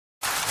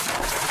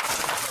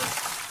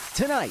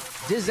Tonight,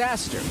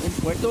 disaster in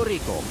Puerto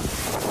Rico.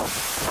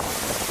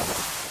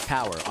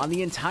 Power on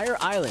the entire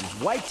island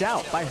wiped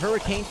out by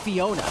Hurricane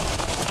Fiona.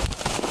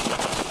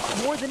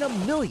 More than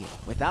 1 million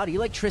without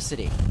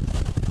electricity.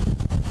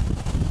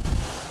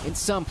 In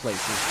some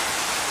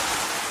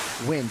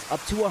places, winds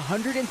up to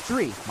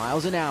 103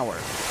 miles an hour.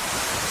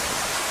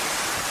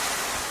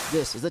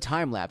 This is a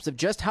time lapse of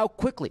just how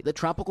quickly the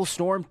tropical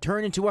storm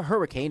turned into a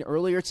hurricane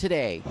earlier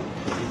today.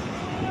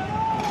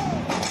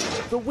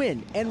 The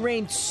wind and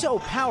rain so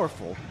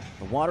powerful,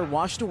 the water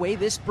washed away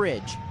this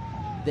bridge.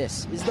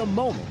 This is the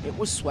moment it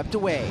was swept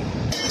away.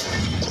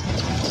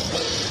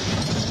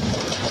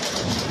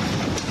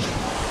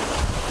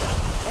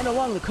 And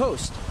along the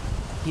coast,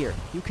 here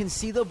you can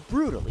see the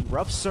brutally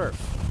rough surf.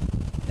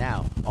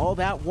 Now, all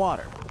that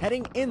water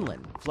heading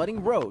inland,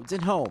 flooding roads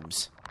and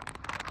homes.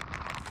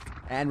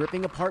 And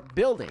ripping apart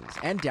buildings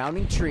and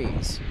downing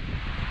trees.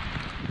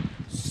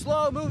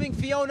 Slow-moving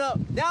Fiona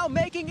now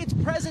making its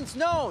presence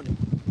known.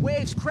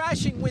 Waves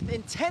crashing with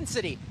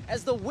intensity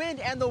as the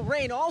wind and the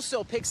rain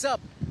also picks up.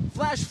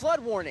 Flash flood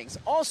warnings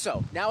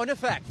also now in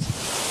effect.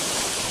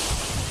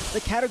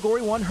 The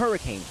Category 1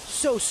 hurricane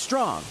so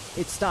strong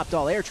it stopped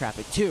all air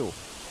traffic too.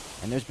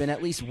 And there's been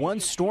at least one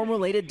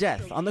storm-related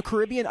death on the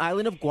Caribbean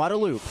island of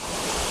Guadeloupe.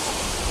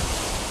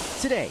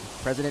 Today,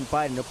 President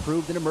Biden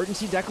approved an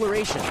emergency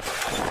declaration.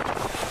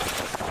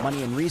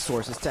 Money and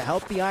resources to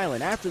help the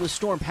island after the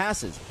storm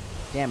passes.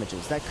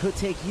 Damages that could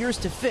take years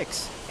to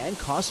fix and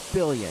cost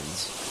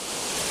billions.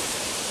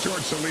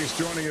 George Solis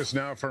joining us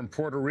now from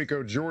Puerto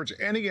Rico. George,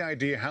 any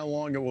idea how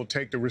long it will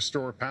take to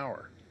restore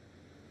power?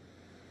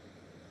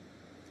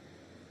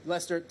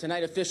 Lester,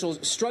 tonight officials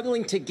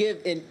struggling to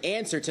give an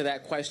answer to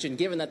that question,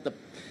 given that the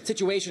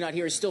situation out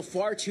here is still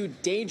far too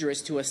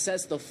dangerous to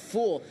assess the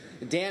full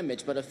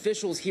damage. But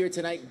officials here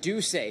tonight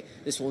do say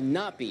this will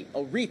not be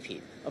a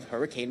repeat of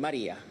Hurricane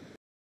Maria.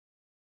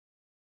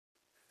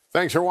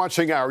 Thanks for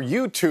watching our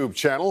YouTube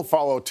channel.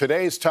 Follow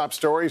today's top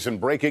stories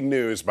and breaking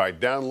news by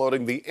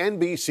downloading the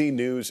NBC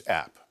News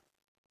app.